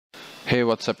Hey,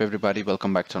 what's up everybody,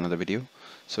 welcome back to another video.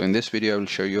 So in this video I will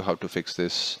show you how to fix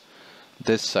this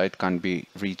site can't be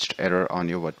reached error on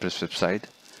your WordPress website.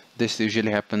 This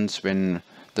usually happens when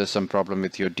there's some problem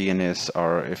with your DNS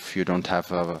or if you don't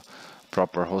have a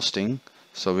proper hosting.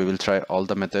 So we will try all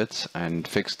the methods and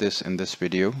fix this in this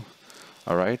video.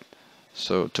 Alright,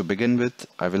 so to begin with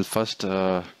I will first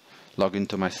log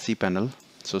into my cPanel.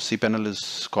 So cPanel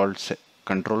is called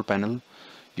control panel.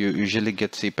 You usually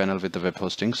get cPanel with the web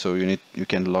hosting, so you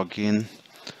can log in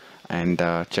and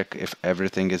check if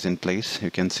everything is in place.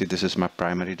 You can see this is my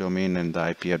primary domain and the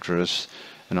IP address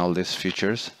and all these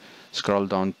features. Scroll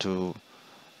down to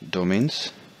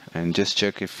domains and just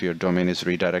check if your domain is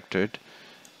redirected.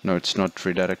 No, it's not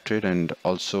redirected, and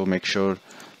also make sure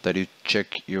that you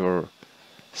check your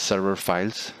server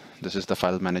files. This is the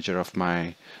file manager of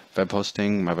my web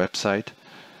hosting, my website.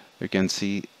 You can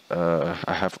see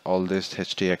I have all this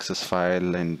htaccess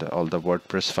file and all the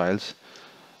WordPress files.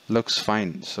 Looks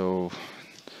fine. So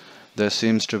there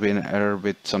seems to be an error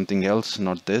with something else,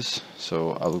 not this.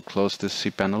 So I will close this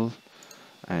cPanel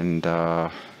and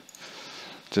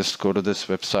just go to this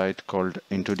website called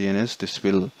Into DNS. This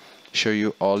will show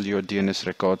you all your DNS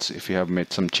records. If you have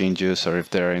made some changes or if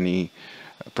there are any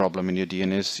problem in your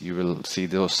DNS, you will see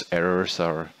those errors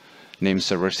or name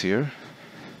servers here.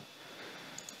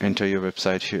 Enter your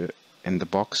website here in the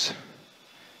box.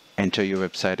 Enter your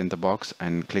website in the box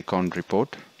and click on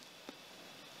report.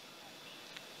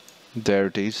 There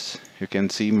it is. You can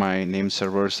see my name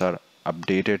servers are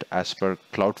updated as per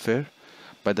Cloudflare.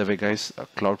 By the way guys,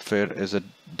 Cloudflare is a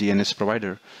DNS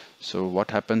provider. So what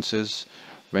happens is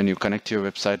when you connect your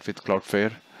website with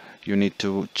Cloudflare, you need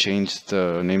to change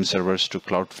the name servers to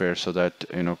Cloudflare so that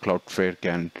Cloudflare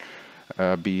can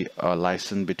be a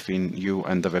license between you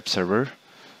and the web server.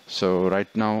 So right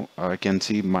now I can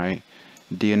see my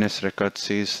DNS record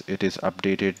says it is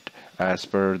updated as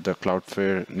per the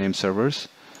Cloudflare name servers.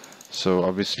 So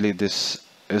obviously this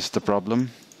is the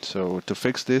problem. So to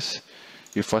fix this,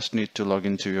 you first need to log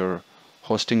into your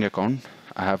hosting account.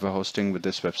 I have a hosting with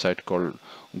this website called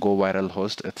Go Viral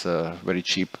Host. It's a very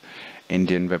cheap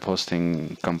Indian web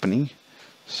hosting company.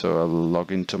 So I'll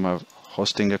log into my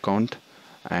hosting account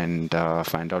and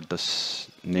find out the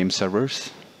name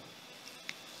servers.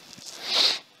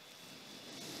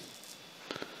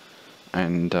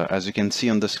 And as you can see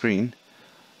on the screen,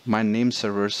 my name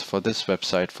servers for this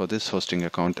website, for this hosting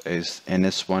account, is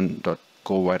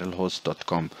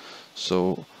ns1.goviralhost.com.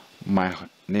 So my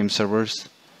name servers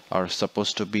are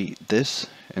supposed to be this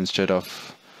instead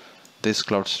of this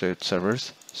Cloudflare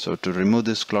servers. So to remove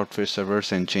this Cloudflare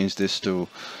servers and change this to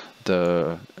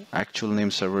the actual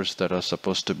name servers that are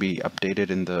supposed to be updated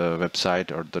in the website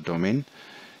or the domain,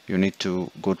 you need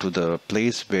to go to the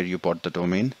place where you bought the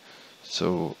domain.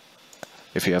 So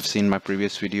if you have seen my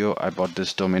previous video, I bought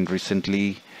this domain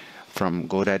recently from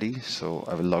GoDaddy. So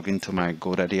I will log into my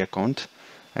GoDaddy account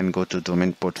and go to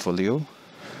domain portfolio.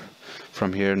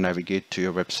 From here, navigate to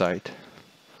your website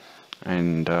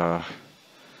and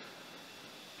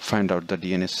find out the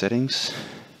DNS settings.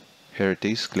 Here it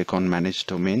is. Click on manage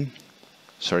DNS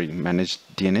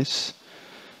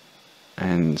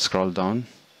and scroll down.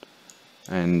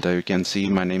 And you can see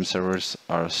my name servers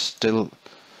are still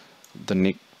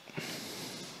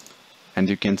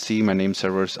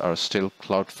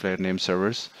Cloudflare name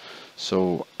servers.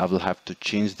 So I will have to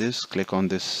change this. Click on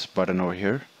this button over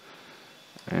here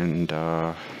and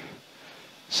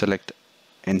select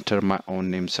enter my own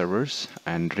name servers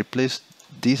and replace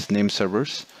these name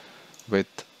servers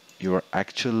with your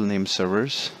actual name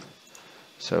servers.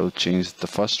 So I'll change the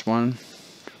first one.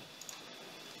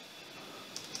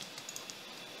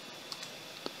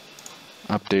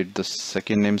 Update the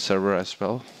second name server as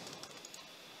well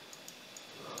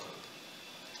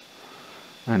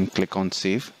and click on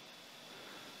save.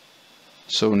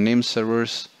 So name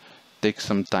servers take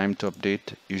some time to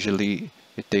update. Usually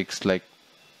it takes like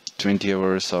 20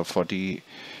 hours or 40.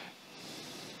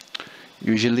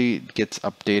 Usually it gets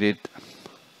updated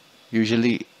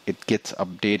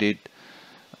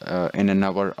in an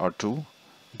hour or two,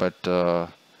 but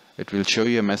it will show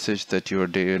you a message that your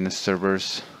DNS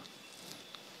servers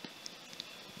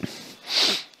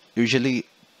usually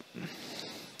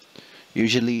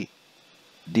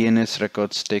DNS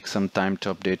records take some time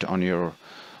to update on your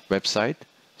website.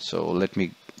 So let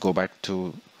me go back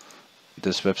to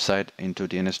this website into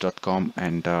dns.com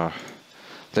and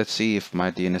let's see if my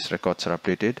DNS records are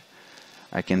updated.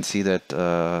 I can see that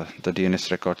the DNS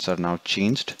records are now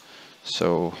changed.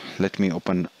 So let me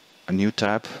open a new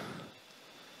tab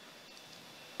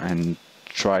and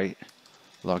try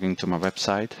logging to my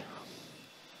website.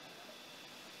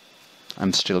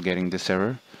 I'm still getting this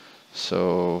error.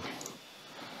 So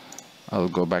I'll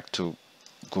go back to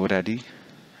GoDaddy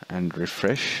and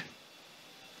refresh.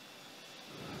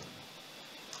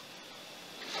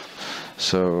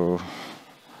 So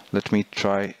let me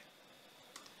try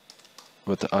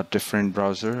with a different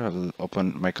browser. I'll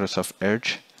open Microsoft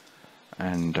Edge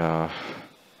and go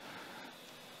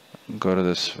to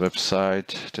this website,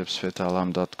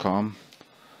 tipswithalam.com.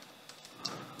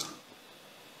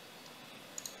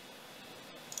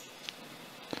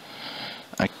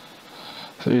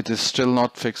 So it is still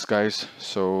not fixed, guys.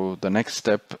 So the next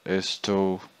step is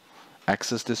to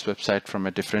access this website from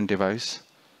a different device.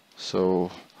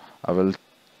 So I will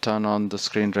turn on the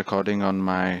screen recording on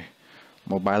my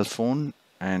mobile phone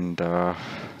and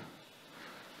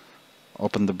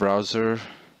open the browser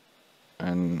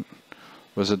and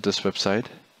visit this website.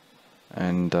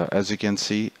 And as you can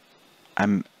see,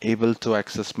 I'm able to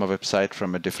access my website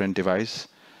from a different device.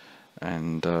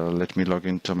 And let me log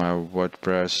into my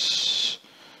WordPress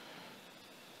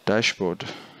dashboard.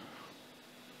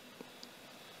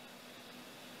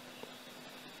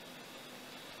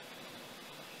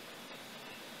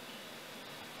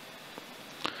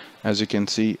 As you can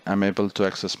see, I'm able to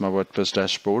access my WordPress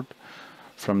dashboard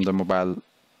from the mobile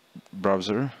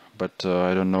browser, but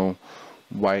I don't know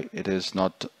why it is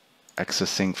not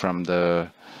accessing from the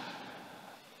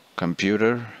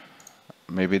computer.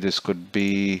 Maybe this could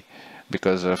be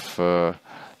because of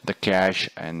the cache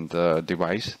and the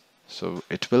device. So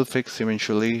it will fix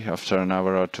eventually after an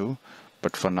hour or two,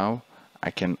 but for now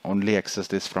I can only access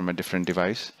this from a different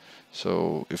device.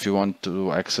 So if you want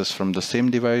to access from the same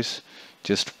device,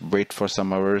 just wait for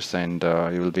some hours and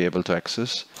you will be able to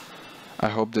access. I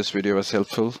hope this video was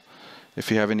helpful.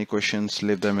 If you have any questions,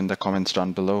 leave them in the comments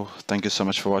down below. Thank you so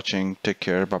much for watching. Take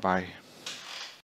care. Bye bye.